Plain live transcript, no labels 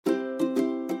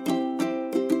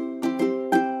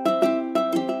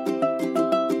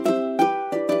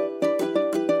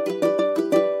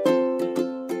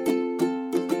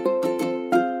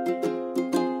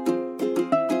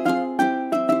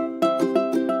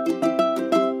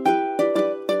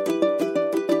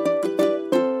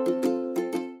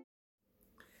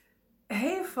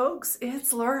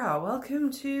it's Laura.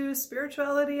 Welcome to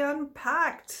Spirituality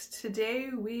Unpacked.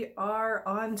 Today we are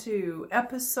on to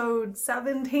episode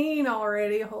 17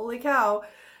 already. Holy cow.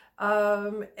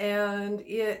 And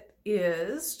it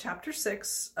is chapter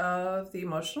 6 of The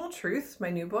Emotional Truth, my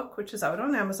new book, which is out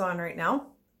on Amazon right now.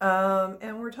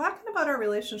 And we're talking about our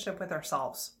relationship with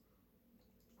ourselves.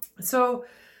 So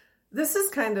this is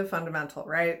kind of fundamental,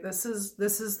 right? This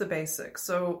is the basics.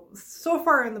 So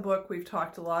far in the book, we've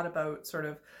talked a lot about sort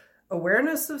of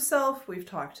awareness of self. We've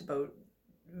talked about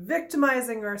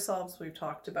victimizing ourselves. We've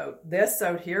talked about this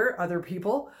out here, other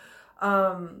people,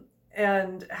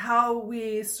 and how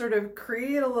we sort of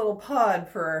create a little pod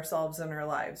for ourselves in our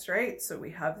lives, right? So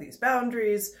we have these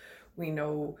boundaries. We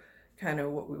know kind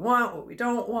of what we want, what we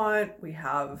don't want. We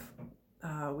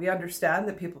understand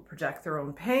that people project their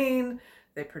own pain.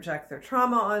 They project their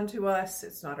trauma onto us.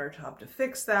 It's not our job to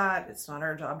fix that. It's not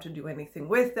our job to do anything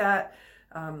with that.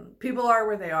 People are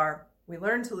where they are. We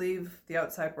learn to leave the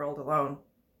outside world alone.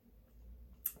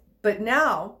 But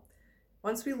now,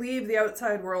 once we leave the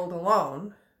outside world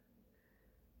alone,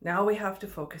 now we have to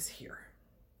focus here.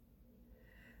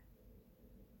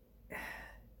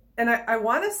 And I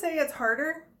want to say it's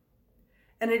harder,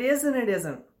 and it is and it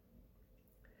isn't.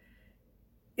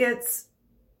 It's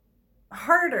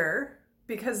harder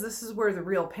because this is where the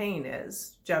real pain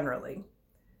is, generally.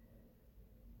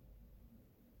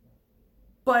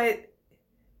 But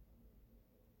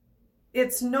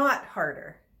it's not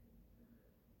harder.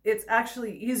 It's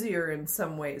actually easier in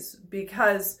some ways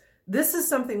because this is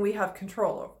something we have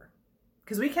control over.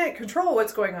 Because we can't control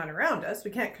what's going on around us.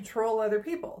 We can't control other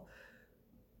people.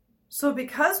 So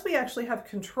because we actually have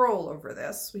control over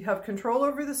this, we have control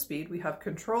over the speed, we have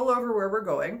control over where we're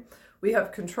going, we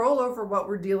have control over what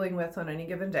we're dealing with on any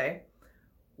given day,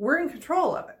 we're in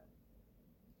control of it.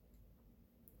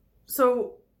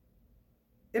 So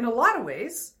in a lot of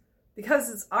ways, because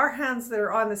it's our hands that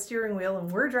are on the steering wheel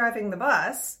and we're driving the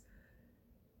bus,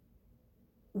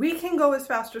 we can go as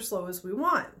fast or slow as we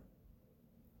want.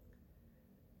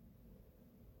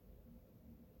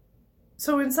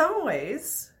 So in some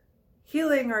ways,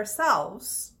 healing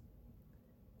ourselves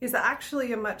is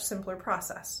actually a much simpler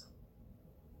process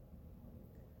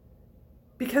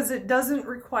because it doesn't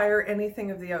require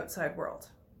anything of the outside world.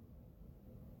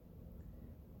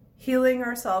 Healing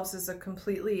ourselves is a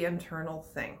completely internal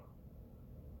thing.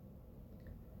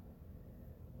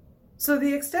 So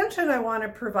the extension I want to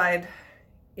provide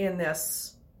in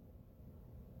this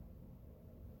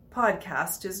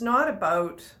podcast is not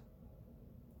about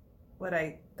what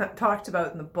I talked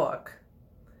about in the book,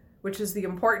 which is the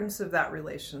importance of that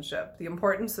relationship, the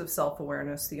importance of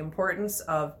self-awareness, the importance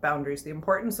of boundaries, the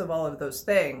importance of all of those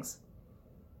things.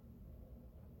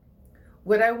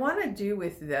 What I want to do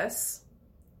with this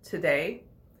today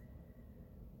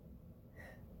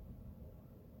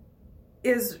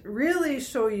is really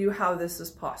show you how this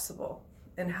is possible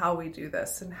and how we do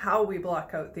this and how we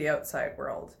block out the outside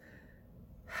world,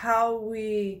 how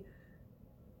we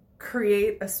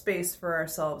create a space for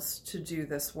ourselves to do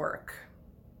this work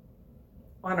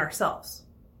on ourselves.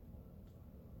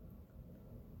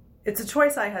 It's a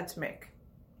choice I had to make.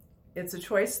 It's a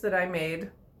choice that I made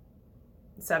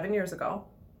 7 years ago,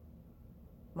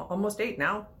 almost 8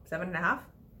 now, 7.5,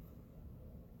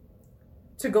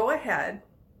 to go ahead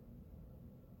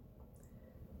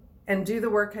and do the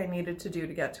work I needed to do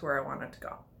to get to where I wanted to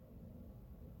go.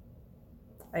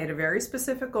 I had a very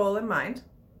specific goal in mind.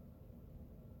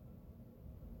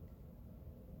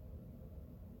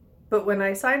 But when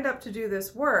I signed up to do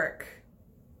this work,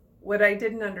 what I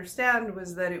didn't understand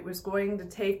was that it was going to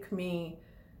take me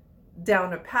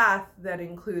down a path that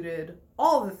included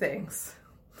all the things.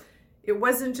 It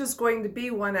wasn't just going to be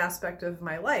one aspect of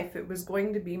my life. It was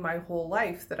going to be my whole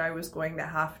life that I was going to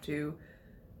have to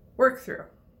work through.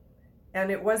 And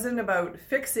it wasn't about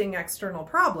fixing external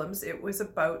problems. It was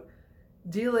about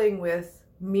dealing with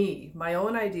me, my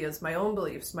own ideas, my own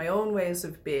beliefs, my own ways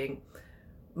of being,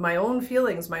 my own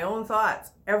feelings, my own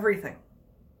thoughts, everything.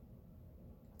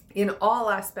 In all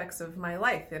aspects of my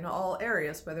life, in all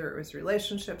areas, whether it was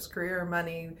relationships, career,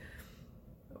 money,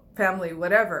 family,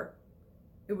 whatever.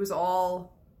 It was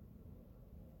all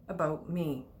about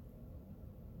me.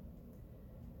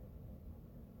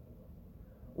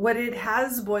 What it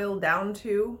has boiled down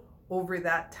to over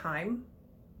that time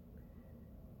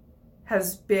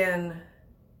has been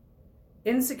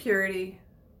insecurity,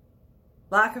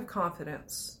 lack of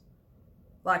confidence,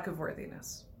 lack of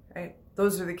worthiness, right?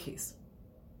 Those are the keys.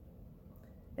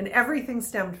 And everything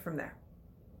stemmed from there.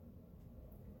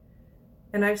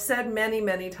 And I've said many,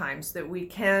 many times that we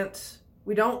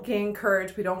don't gain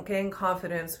courage, we don't gain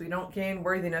confidence, we don't gain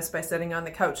worthiness by sitting on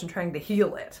the couch and trying to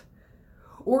heal it.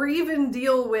 or even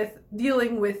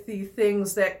dealing with the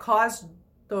things that caused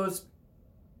those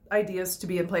ideas to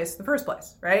be in place in the first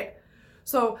place, right?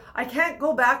 So I can't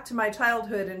go back to my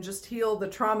childhood and just heal the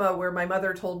trauma where my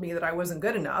mother told me that I wasn't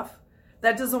good enough.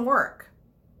 That doesn't work,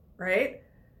 right?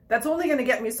 That's only going to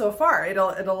get me so far.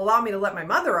 It'll allow me to let my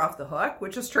mother off the hook,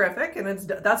 which is terrific, and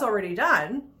that's already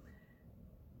done.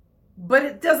 But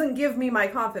it doesn't give me my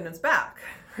confidence back,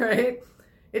 right?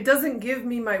 It doesn't give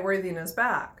me my worthiness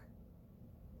back.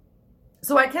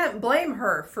 So I can't blame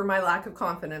her for my lack of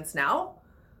confidence now,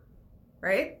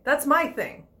 right? That's my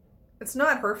thing. It's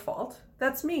not her fault.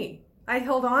 That's me. I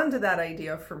held on to that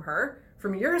idea from her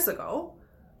from years ago.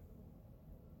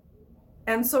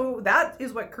 And so that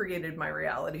is what created my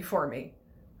reality for me,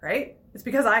 right? It's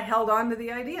because I held on to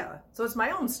the idea. So it's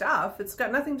my own stuff. It's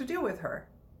got nothing to do with her,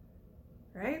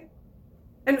 right?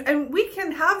 And we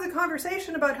can have the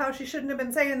conversation about how she shouldn't have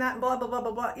been saying that and blah, blah, blah,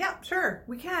 blah, blah. Yeah, sure,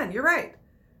 we can. You're right.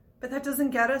 But that doesn't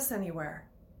get us anywhere.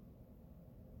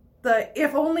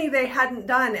 If only they hadn't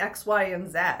done X, Y, and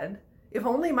Z, if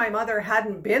only my mother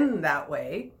hadn't been that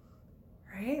way,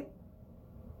 right?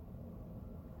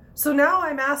 So now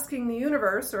I'm asking the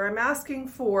universe, or I'm asking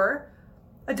for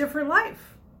a different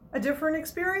life, a different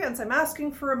experience. I'm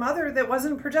asking for a mother that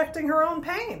wasn't projecting her own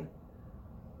pain.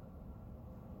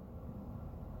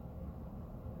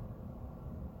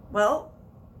 Well,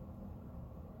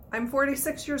 I'm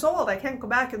 46 years old. I can't go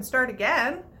back and start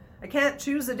again. I can't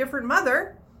choose a different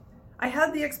mother. I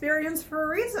had the experience for a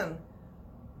reason.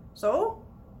 So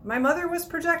my mother was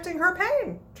projecting her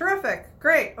pain. Terrific.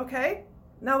 Great. Okay.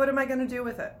 Now what am I going to do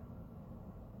with it?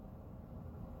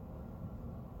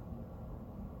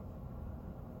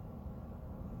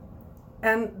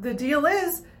 And the deal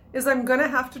is I'm going to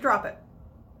have to drop it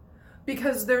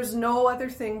because there's no other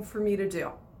thing for me to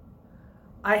do.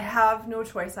 I have no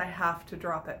choice. I have to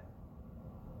drop it.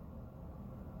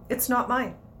 It's not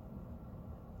mine.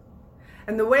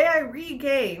 And the way I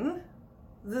regain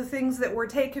the things that were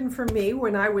taken from me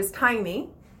when I was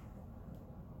tiny,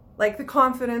 like the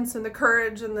confidence and the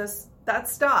courage and that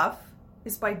stuff,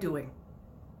 is by doing.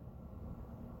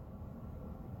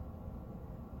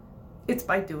 It's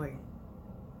by doing.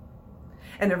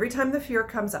 And every time the fear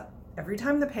comes up, every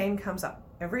time the pain comes up,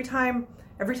 every time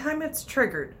it's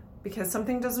triggered because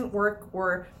something doesn't work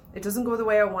or it doesn't go the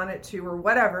way I want it to or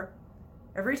whatever,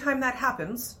 every time that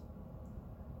happens,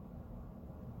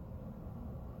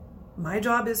 my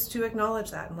job is to acknowledge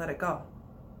that and let it go.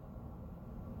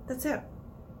 That's it.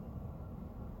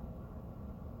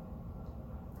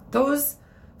 Those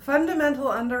fundamental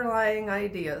underlying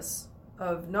ideas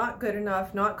of not good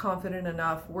enough, not confident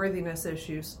enough, worthiness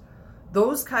issues,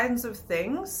 those kinds of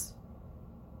things,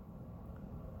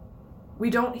 we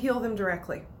don't heal them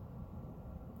directly.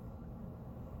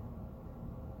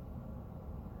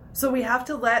 So we have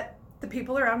to let the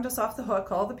people around us off the hook,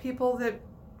 all the people that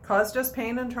caused us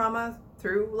pain and trauma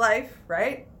through life,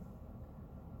 right?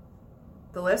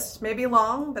 The list may be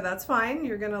long, but that's fine.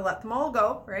 You're going to let them all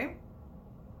go, right?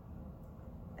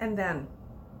 And then,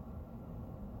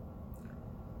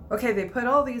 okay, they put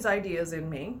all these ideas in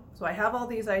me. So I have all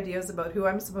these ideas about who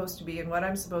I'm supposed to be and what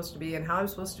I'm supposed to be and how I'm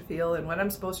supposed to feel and what I'm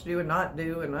supposed to do and not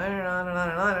do and on and on and on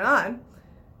and on and on.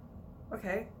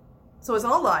 Okay, so it's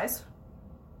all lies.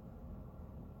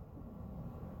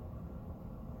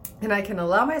 And I can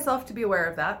allow myself to be aware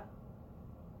of that.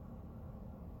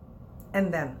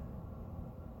 And then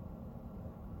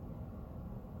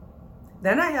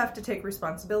I have to take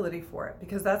responsibility for it,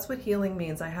 because that's what healing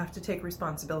means. I have to take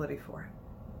responsibility for it.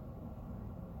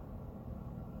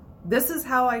 This is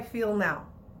how I feel now.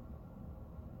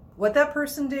 What that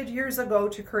person did years ago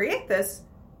to create this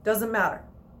doesn't matter.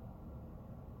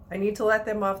 I need to let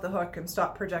them off the hook and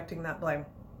stop projecting that blame.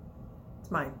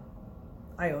 It's mine.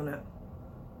 I own it.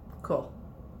 Cool.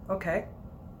 Okay.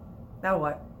 Now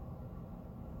what?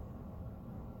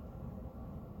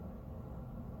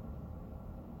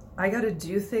 I got to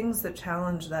do things that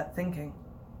challenge that thinking.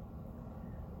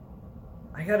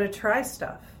 I got to try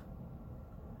stuff.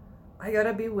 I got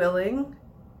to be willing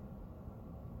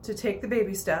to take the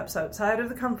baby steps outside of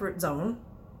the comfort zone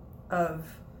of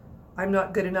I'm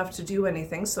not good enough to do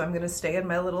anything, so I'm going to stay in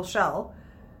my little shell.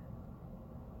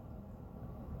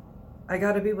 I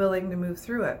got to be willing to move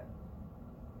through it.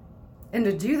 And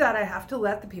to do that, I have to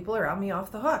let the people around me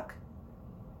off the hook.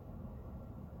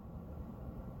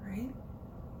 Right?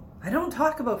 I don't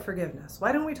talk about forgiveness.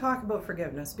 Why don't we talk about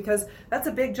forgiveness? Because that's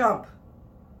a big jump.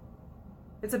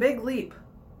 It's a big leap.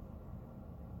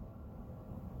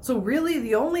 So really,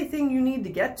 the only thing you need to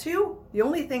get to, the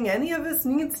only thing any of us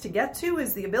needs to get to,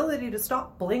 is the ability to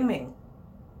stop blaming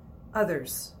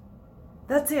others.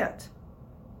 That's it.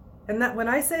 And that when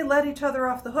I say let each other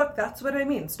off the hook, that's what I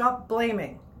mean. Stop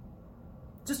blaming.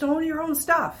 Just own your own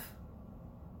stuff.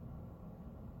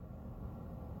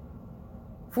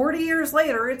 40 years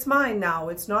later, it's mine now.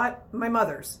 It's not my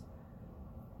mother's.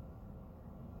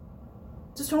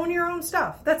 Just own your own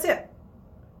stuff. That's it.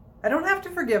 I don't have to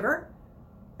forgive her.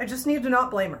 I just need to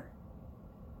not blame her.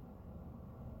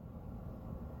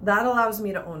 That allows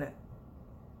me to own it.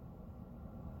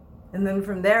 And then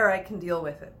from there, I can deal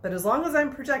with it. But as long as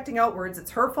I'm projecting outwards,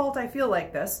 it's her fault I feel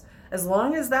like this. As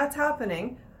long as that's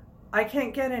happening, I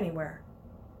can't get anywhere.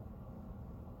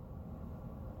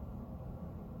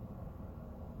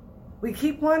 We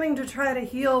keep wanting to try to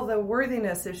heal the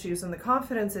worthiness issues and the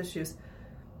confidence issues.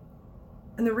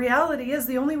 And the reality is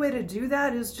the only way to do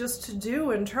that is just to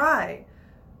do and try.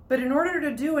 But in order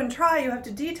to do and try, you have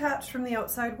to detach from the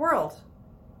outside world.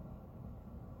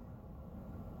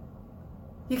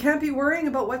 You can't be worrying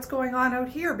about what's going on out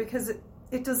here because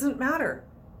it doesn't matter.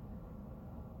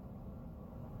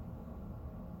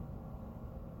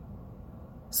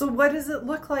 So what does it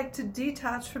look like to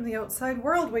detach from the outside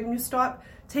world when you stop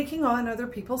taking on other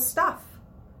people's stuff?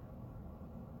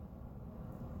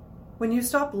 When you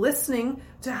stop listening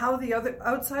to how the other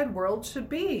outside world should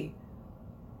be?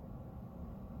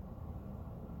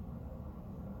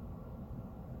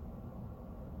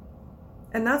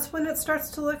 And that's when it starts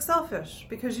to look selfish,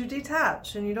 because you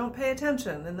detach and you don't pay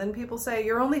attention. And then people say,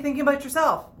 you're only thinking about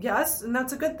yourself. Yes, and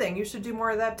that's a good thing. You should do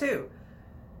more of that too.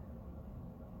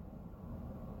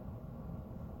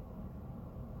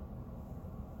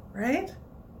 Right?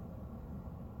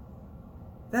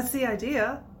 That's the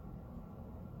idea.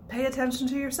 Pay attention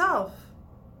to yourself.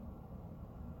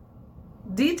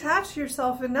 Detach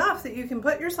yourself enough that you can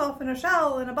put yourself in a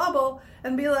shell, in a bubble,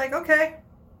 and be like, okay,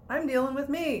 I'm dealing with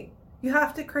me. You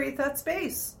have to create that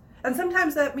space. And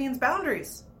sometimes that means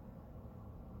boundaries.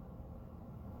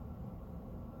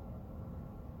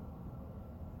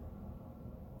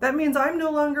 That means I'm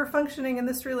no longer functioning in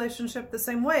this relationship the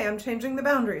same way. I'm changing the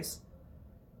boundaries.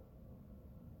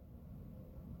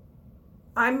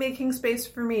 I'm making space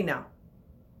for me now.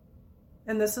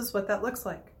 And this is what that looks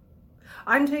like.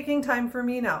 I'm taking time for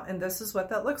me now. And this is what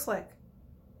that looks like.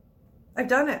 I've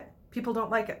done it. People don't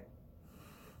like it.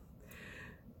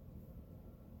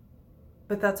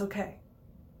 But that's okay.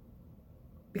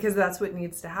 Because that's what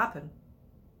needs to happen.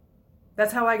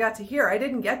 That's how I got to here. I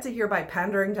didn't get to here by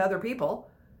pandering to other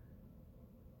people.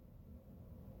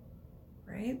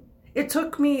 Right? It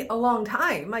took me a long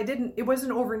time. It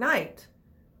wasn't overnight.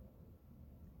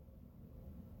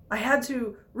 I had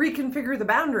to reconfigure the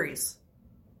boundaries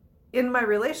in my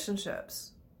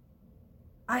relationships.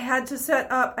 I had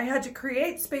to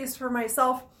create space for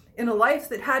myself in a life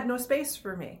that had no space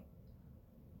for me.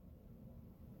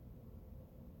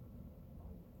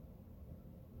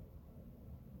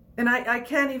 And I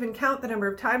can't even count the number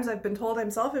of times I've been told I'm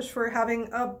selfish for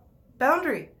having a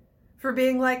boundary, for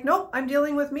being like, nope, I'm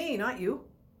dealing with me, not you.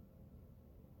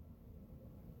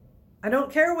 I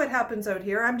don't care what happens out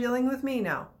here. I'm dealing with me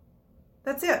now.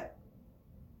 That's it.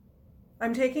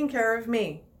 I'm taking care of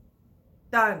me.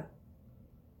 Done.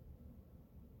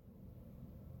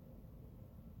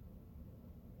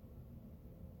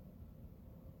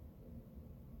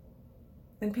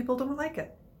 And people don't like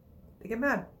it. They get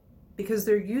mad. Because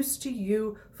they're used to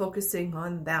you focusing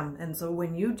on them. And so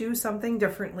when you do something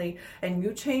differently and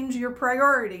you change your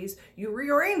priorities, you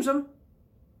rearrange them,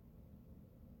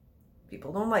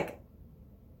 people don't like it.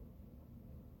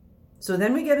 So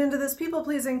then we get into this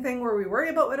people-pleasing thing where we worry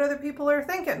about what other people are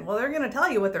thinking. Well, they're going to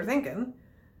tell you what they're thinking.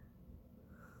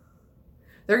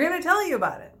 They're going to tell you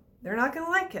about it. They're not going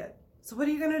to like it. So what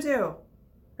are you going to do?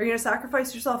 Are you going to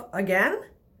sacrifice yourself again?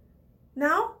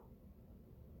 Now?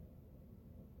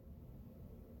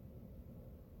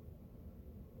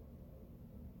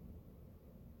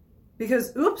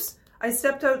 Because, oops, I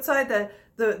stepped outside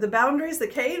the boundaries, the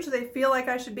cage they feel like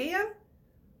I should be in.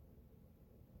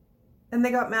 And they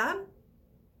got mad.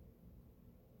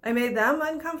 I made them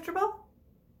uncomfortable.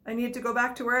 I need to go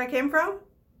back to where I came from.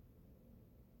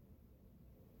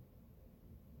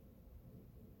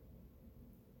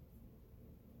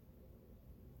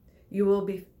 You will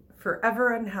be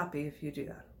forever unhappy if you do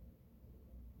that.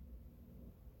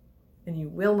 And you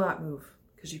will not move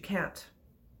because you can't.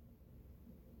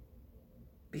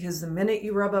 Because the minute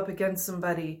you rub up against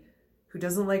somebody who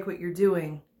doesn't like what you're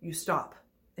doing, you stop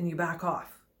and you back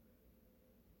off.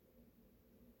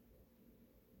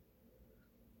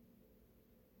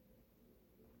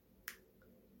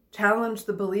 Challenge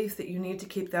the belief that you need to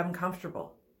keep them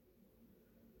comfortable.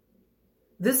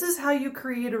 This is how you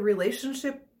create a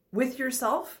relationship with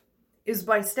yourself, is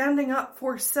by standing up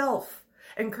for self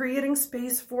and creating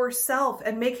space for self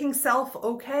and making self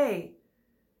okay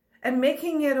and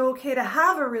making it okay to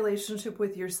have a relationship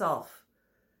with yourself.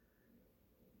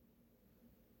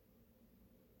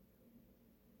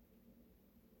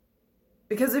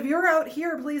 Because if you're out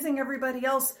here pleasing everybody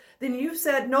else, then you've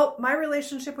said, nope, my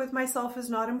relationship with myself is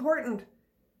not important.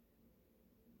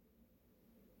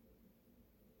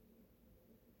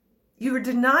 You're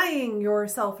denying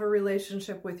yourself a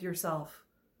relationship with yourself.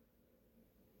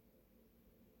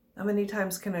 How many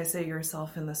times can I say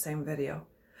yourself in the same video?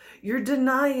 You're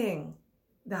denying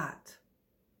that.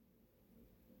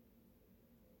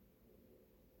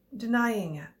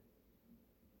 Denying it.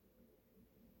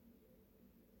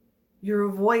 You're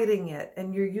avoiding it,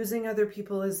 and you're using other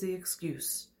people as the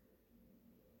excuse.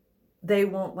 They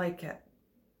won't like it.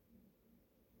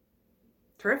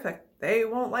 Terrific. They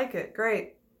won't like it.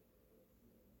 Great.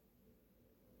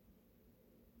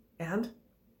 And?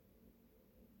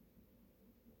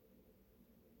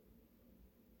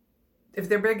 If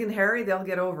they're big and hairy, they'll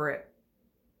get over it.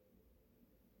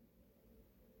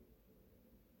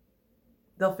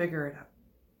 They'll figure it out.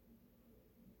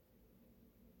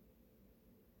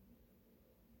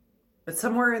 But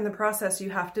somewhere in the process, you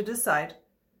have to decide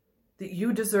that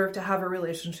you deserve to have a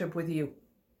relationship with you.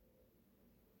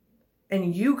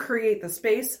 And you create the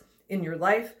space in your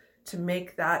life to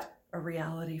make that a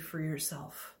reality for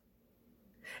yourself.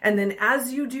 And then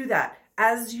as you do that,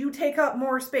 as you take up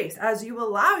more space, as you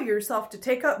allow yourself to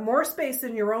take up more space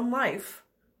in your own life,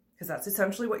 because that's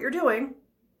essentially what you're doing,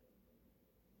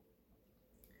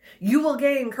 you will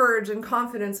gain courage and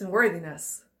confidence and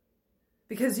worthiness.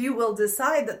 Because you will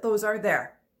decide that those are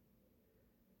there.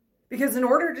 Because in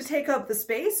order to take up the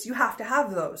space, you have to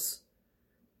have those.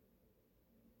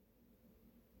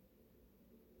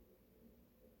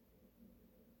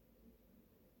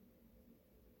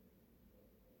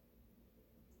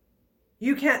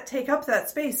 You can't take up that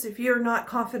space if you're not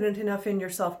confident enough in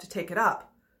yourself to take it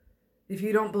up. If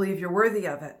you don't believe you're worthy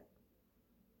of it.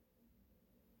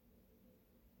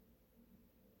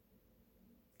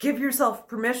 Give yourself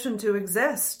permission to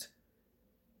exist.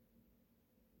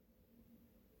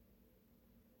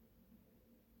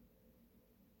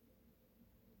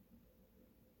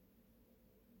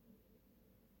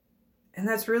 And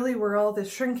that's really where all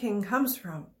this shrinking comes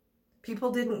from.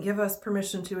 People didn't give us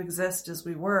permission to exist as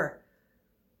we were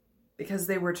because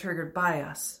they were triggered by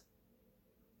us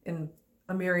in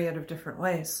a myriad of different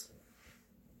ways.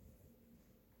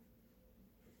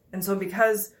 And so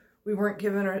because we weren't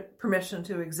given permission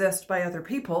to exist by other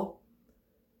people,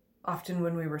 often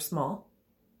when we were small,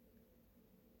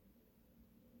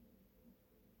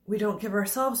 we don't give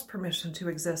ourselves permission to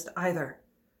exist either.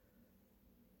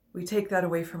 We take that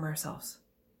away from ourselves.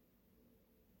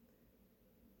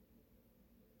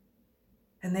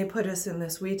 And they put us in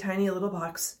this wee tiny little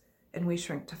box and we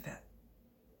shrink to fit.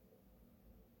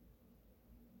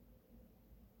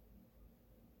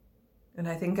 And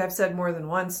I think I've said more than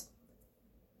once,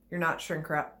 you're not shrink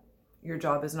wrap. Your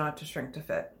job is not to shrink to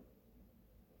fit.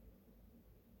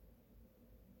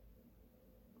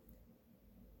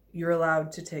 You're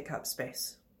allowed to take up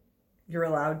space. You're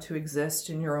allowed to exist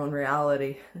in your own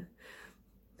reality.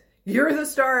 You're the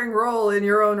starring role in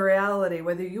your own reality,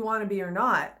 whether you want to be or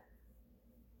not.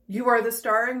 You are the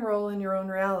starring role in your own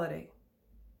reality.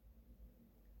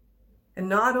 And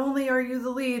not only are you the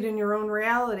lead in your own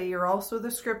reality, you're also the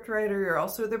scriptwriter, you're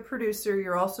also the producer,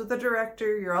 you're also the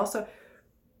director,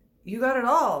 you got it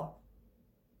all.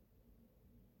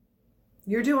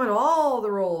 You're doing all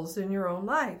the roles in your own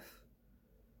life.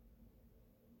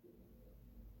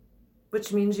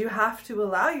 Which means you have to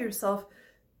allow yourself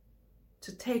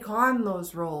to take on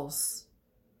those roles.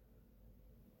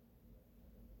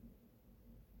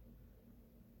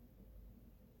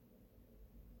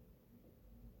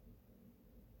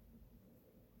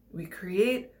 We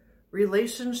create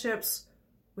relationships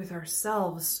with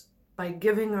ourselves by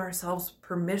giving ourselves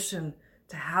permission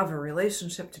to have a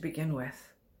relationship to begin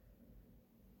with.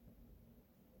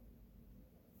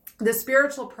 The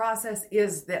spiritual process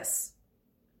is this.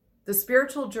 The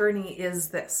spiritual journey is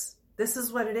this. This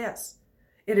is what it is.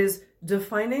 It is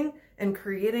defining and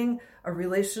creating a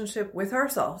relationship with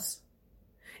ourselves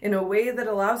in a way that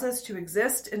allows us to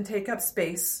exist and take up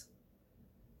space,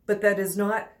 but that is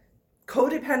not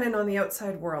codependent on the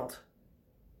outside world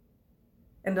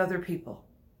and other people.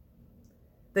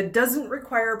 That doesn't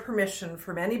require permission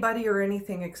from anybody or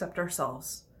anything except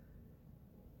ourselves.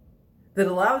 That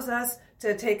allows us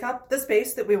to take up the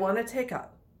space that we want to take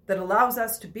up. That allows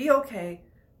us to be okay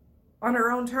on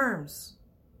our own terms.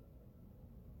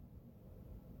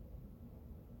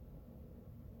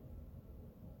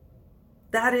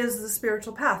 That is the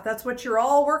spiritual path. That's what you're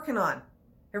all working on.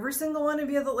 Every single one of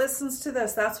you that listens to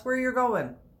this, that's where you're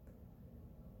going.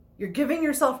 You're giving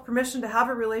yourself permission to have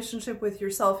a relationship with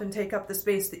yourself and take up the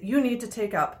space that you need to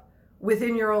take up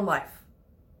within your own life.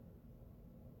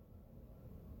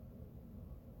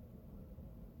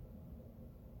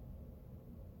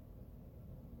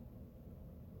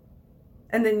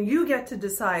 And then you get to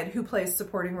decide who plays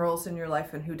supporting roles in your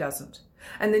life and who doesn't.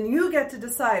 And then you get to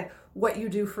decide what you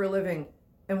do for a living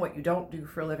and what you don't do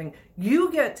for a living. You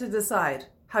get to decide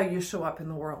how you show up in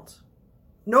the world.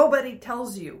 Nobody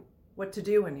tells you what to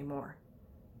do anymore.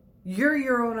 You're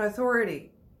your own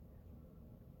authority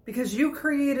because you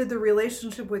created the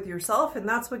relationship with yourself, and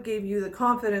that's what gave you the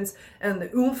confidence and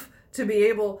the oomph to be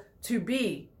able to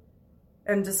be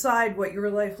and decide what your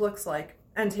life looks like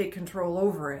and take control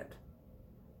over it.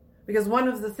 Because one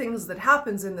of the things that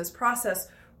happens in this process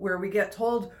where we get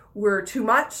told we're too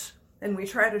much and we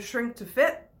try to shrink to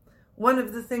fit, one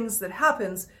of the things that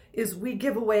happens is we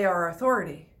give away our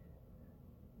authority.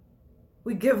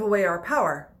 We give away our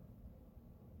power.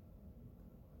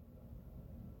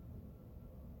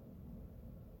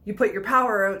 You put your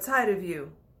power outside of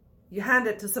you. You hand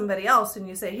it to somebody else and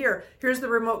you say, here's the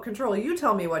remote control. You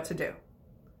tell me what to do.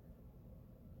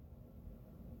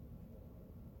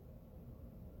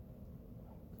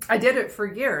 I did it for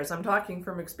years. I'm talking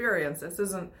from experience. I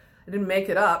didn't make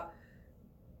it up.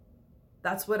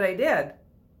 That's what I did.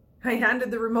 I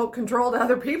handed the remote control to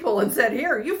other people and said,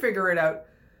 here, you figure it out.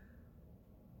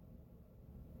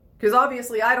 Because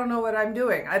obviously I don't know what I'm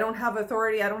doing. I don't have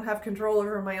authority. I don't have control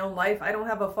over my own life. I don't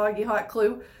have a foggy hot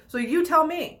clue. So you tell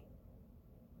me.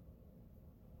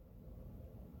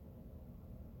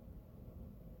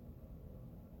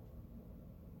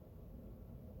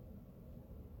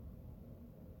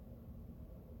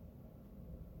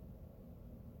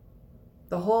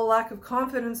 The whole lack of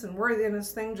confidence and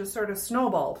worthiness thing just sort of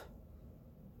snowballed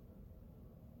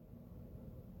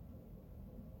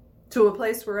to a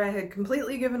place where I had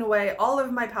completely given away all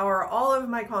of my power, all of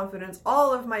my confidence,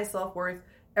 all of my self-worth,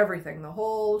 everything, the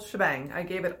whole shebang. I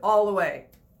gave it all away.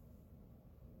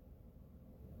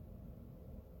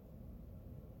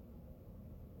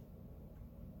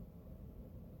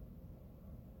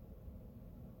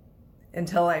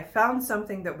 Until I found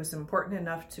something that was important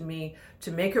enough to me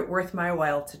to make it worth my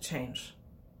while to change.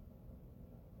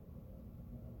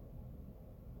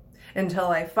 Until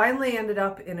I finally ended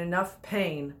up in enough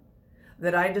pain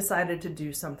that I decided to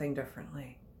do something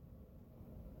differently.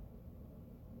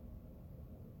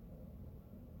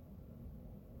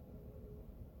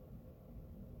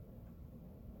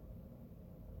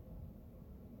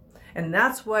 And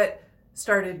that's what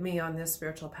started me on this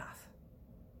spiritual path.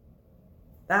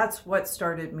 That's what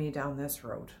started me down this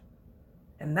road.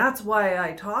 And that's why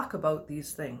I talk about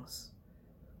these things.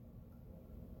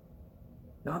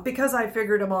 Not because I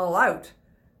figured them all out,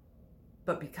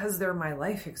 but because they're my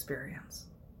life experience.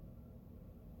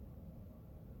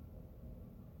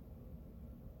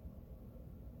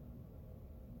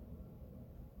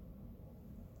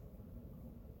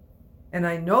 And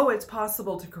I know it's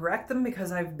possible to correct them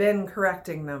because I've been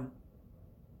correcting them.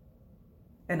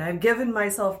 And I've given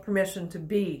myself permission to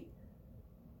be.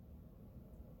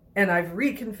 And I've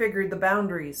reconfigured the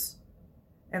boundaries.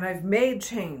 And I've made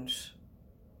change.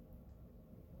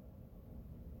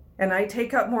 And I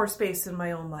take up more space in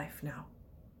my own life now.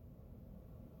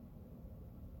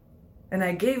 And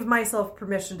I gave myself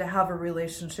permission to have a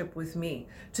relationship with me,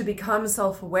 to become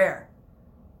self-aware,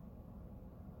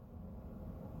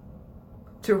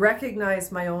 to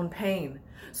recognize my own pain,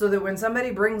 so that when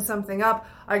somebody brings something up,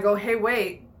 I go, hey,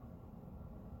 wait,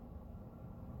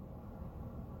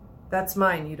 that's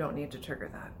mine. You don't need to trigger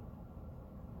that.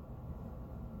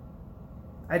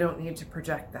 I don't need to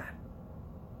project that.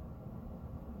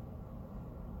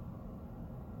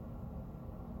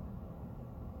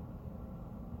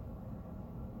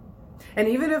 And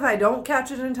even if I don't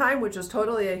catch it in time, which is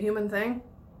totally a human thing,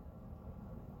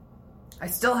 I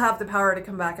still have the power to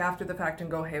come back after the fact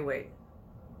and go, hey, wait.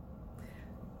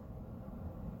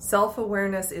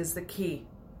 Self-awareness is the key.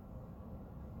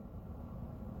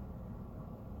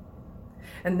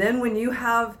 And then when you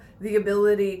have the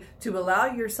ability to allow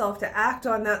yourself to act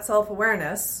on that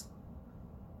self-awareness,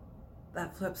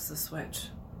 that flips the switch,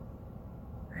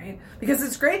 right? Because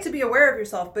it's great to be aware of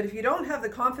yourself, but if you don't have the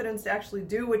confidence to actually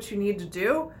do what you need to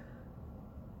do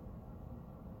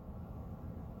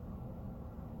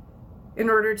in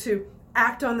order to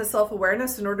act on the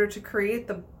self-awareness, in order to create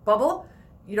the bubble,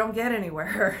 you don't get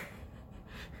anywhere.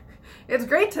 It's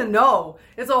great to know.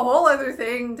 It's a whole other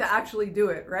thing to actually do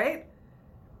it, right?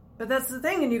 But that's the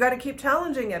thing, and you got to keep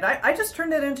challenging it. I just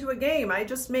turned it into a game. I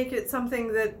just make it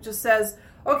something that just says,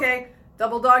 okay,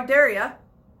 double dog dare ya,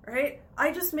 right?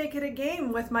 I just make it a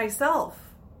game with myself.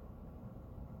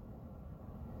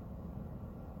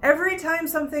 Every time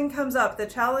something comes up that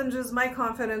challenges my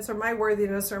confidence or my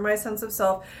worthiness or my sense of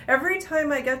self, every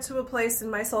time I get to a place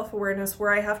in my self-awareness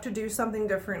where I have to do something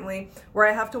differently, where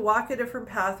I have to walk a different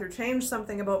path or change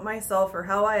something about myself or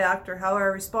how I act or how I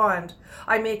respond,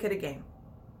 I make it a game.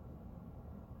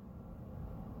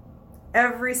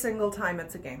 Every single time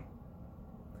it's a game.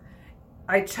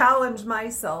 I challenge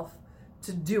myself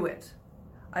to do it.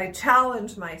 I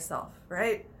challenge myself,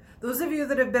 right? Those of you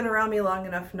that have been around me long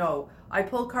enough know I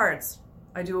pull cards.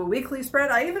 I do a weekly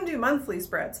spread. I even do monthly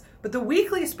spreads. But the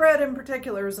weekly spread in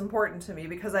particular is important to me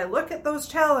because I look at those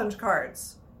challenge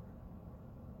cards.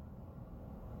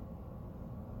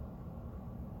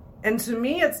 And to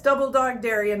me, it's double dog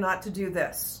dare you not to do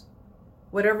this.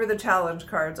 Whatever the challenge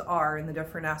cards are in the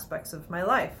different aspects of my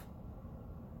life.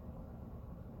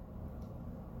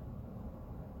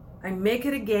 I make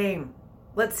it a game.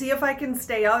 Let's see if I can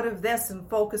stay out of this and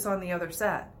focus on the other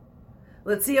set.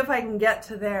 Let's see if I can get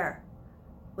to there.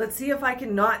 Let's see if I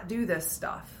can not do this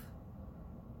stuff.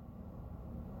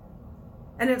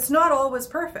 And it's not always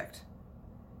perfect,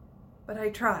 but I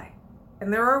try.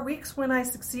 And there are weeks when I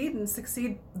succeed and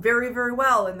succeed very, very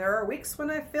well. And there are weeks when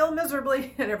I fail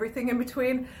miserably and everything in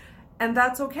between. And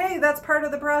that's okay. That's part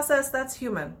of the process. That's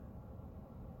human.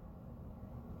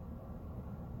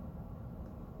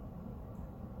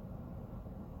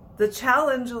 The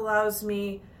challenge allows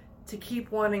me to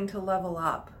keep wanting to level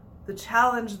up. The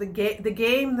challenge, the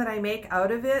game that I make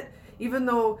out of it, even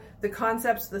though the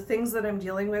concepts, the things that I'm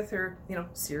dealing with are,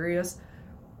 serious,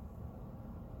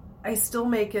 I still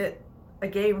make it a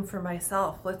game for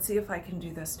myself. Let's see if I can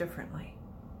do this differently.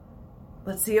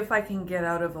 Let's see if I can get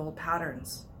out of old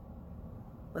patterns.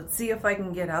 Let's see if I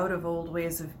can get out of old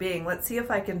ways of being. Let's see if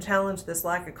I can challenge this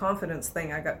lack of confidence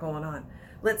thing I got going on.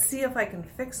 Let's see if I can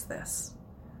fix this.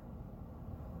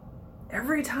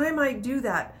 Every time I do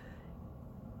that,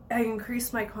 I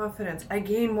increase my confidence. I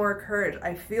gain more courage.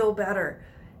 I feel better.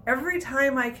 Every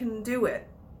time I can do it,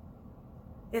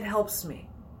 it helps me.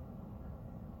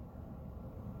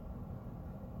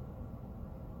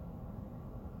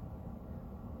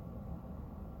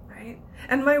 Right?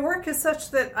 And my work is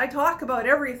such that I talk about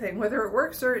everything, whether it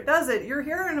works or it doesn't. You're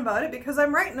hearing about it because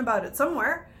I'm writing about it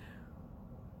somewhere.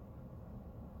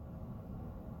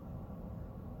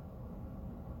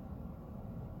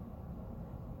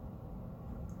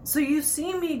 So you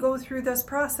see me go through this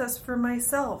process for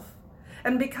myself.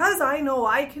 And because I know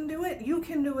I can do it, you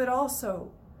can do it also.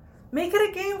 Make it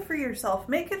a game for yourself.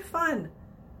 Make it fun.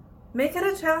 Make it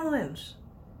a challenge.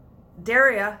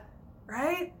 Dare ya,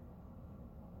 right?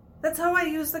 That's how I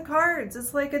use the cards.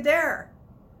 It's like a dare.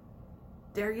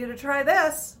 Dare you to try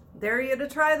this. Dare you to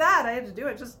try that. I had to do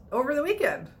it just over the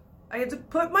weekend. I had to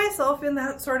put myself in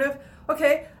that sort of,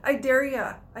 okay, I dare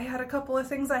ya. I had a couple of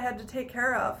things I had to take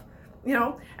care of.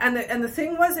 And the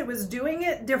thing was, it was doing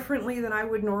it differently than I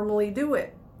would normally do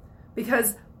it,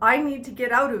 because I need to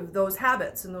get out of those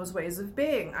habits and those ways of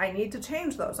being. I need to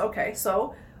change those. Okay,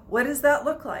 so what does that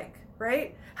look like,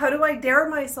 right? How do I dare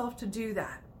myself to do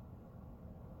that?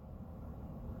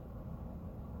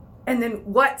 And then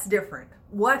what's different?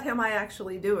 What am I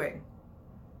actually doing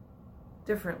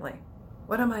differently?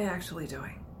 What am I actually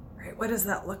doing, right? What does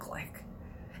that look like?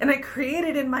 And I create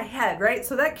it in my head, right?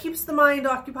 So that keeps the mind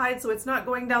occupied, so it's not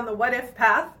going down the what if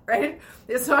path, right?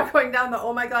 It's not going down the,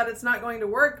 oh my God, it's not going to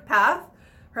work path,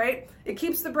 right? It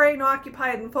keeps the brain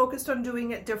occupied and focused on doing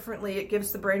it differently. It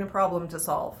gives the brain a problem to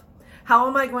solve. How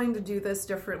am I going to do this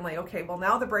differently? Okay, well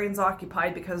now the brain's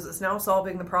occupied because it's now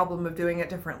solving the problem of doing it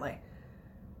differently.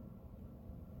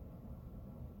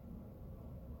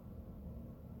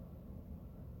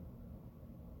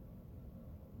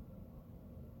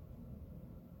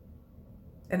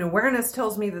 And awareness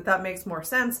tells me that that makes more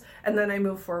sense, and then I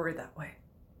move forward that way.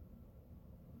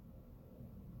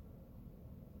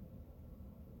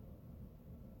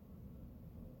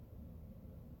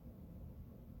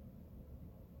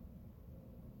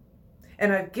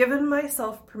 And I've given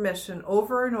myself permission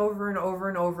over and over and over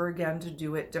and over again to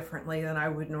do it differently than I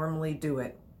would normally do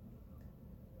it.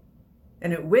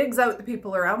 And it wigs out the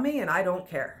people around me, and I don't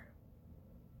care.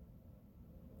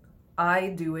 I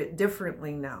do it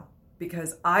differently now,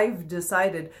 because I've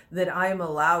decided that I'm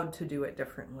allowed to do it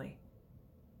differently.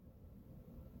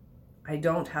 I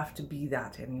don't have to be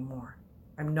that anymore.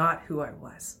 I'm not who I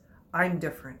was. I'm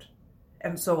different.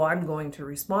 And so I'm going to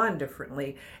respond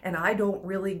differently. And I don't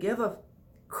really give a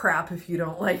crap if you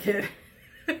don't like it.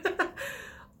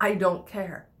 I don't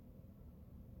care.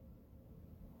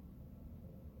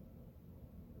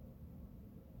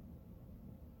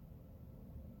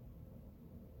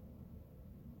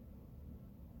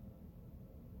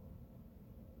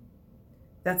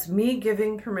 That's me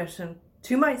giving permission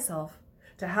to myself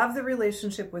to have the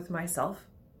relationship with myself,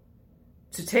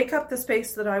 to take up the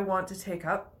space that I want to take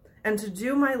up, and to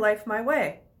do my life my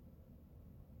way.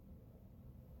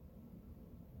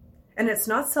 And it's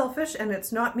not selfish and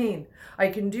it's not mean. I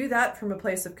can do that from a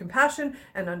place of compassion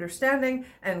and understanding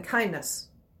and kindness.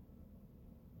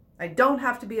 I don't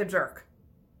have to be a jerk.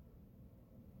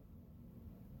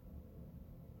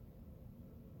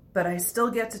 But I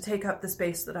still get to take up the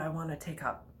space that I want to take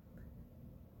up.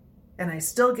 And I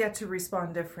still get to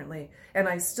respond differently. And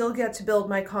I still get to build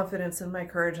my confidence and my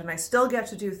courage. And I still get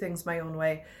to do things my own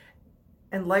way.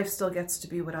 And life still gets to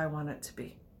be what I want it to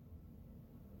be.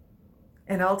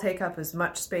 And I'll take up as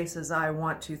much space as I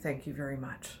want to. Thank you very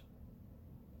much.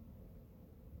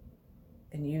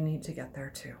 And you need to get there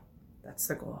too. That's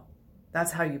the goal.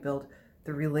 That's how you build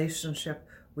the relationship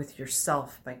with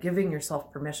yourself, by giving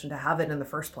yourself permission to have it in the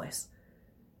first place.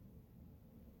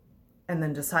 And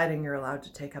then deciding you're allowed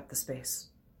to take up the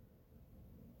space.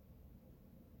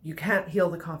 You can't heal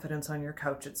the confidence on your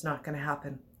couch. It's not going to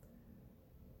happen.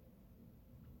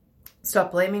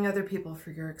 Stop blaming other people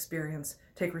for your experience.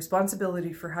 Take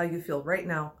responsibility for how you feel right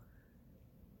now.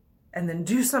 And then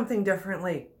do something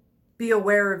differently. Be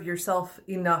aware of yourself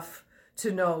enough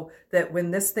to know that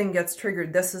when this thing gets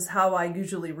triggered, this is how I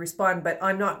usually respond, but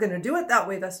I'm not going to do it that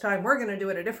way this time. We're going to do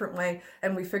it a different way,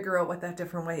 and we figure out what that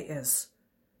different way is.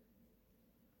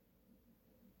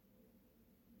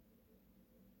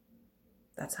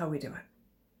 That's how we do it.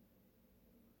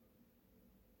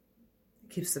 It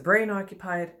keeps the brain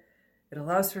occupied. It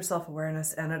allows for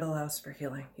self-awareness, and it allows for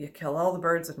healing. You kill all the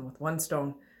birds and with one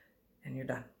stone, and you're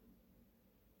done.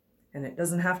 And it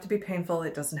doesn't have to be painful.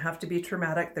 It doesn't have to be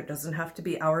traumatic. There doesn't have to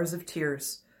be hours of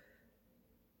tears.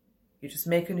 You just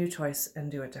make a new choice and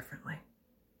do it differently.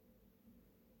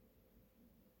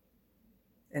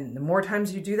 And the more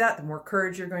times you do that, the more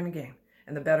courage you're going to gain,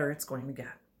 and the better it's going to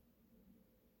get.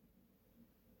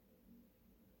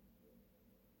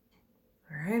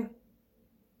 All right.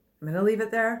 I'm going to leave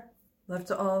it there. Love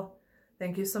to all.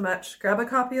 Thank you so much. Grab a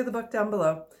copy of the book down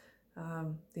below.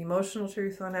 The Emotional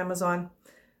Truth on Amazon.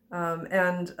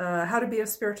 And How to Be a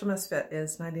Spiritual Misfit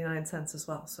is 99 cents as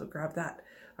well. So grab that.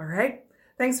 All right.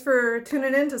 Thanks for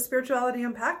tuning in to Spirituality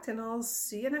Unpacked, and I'll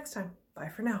see you next time. Bye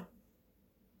for now.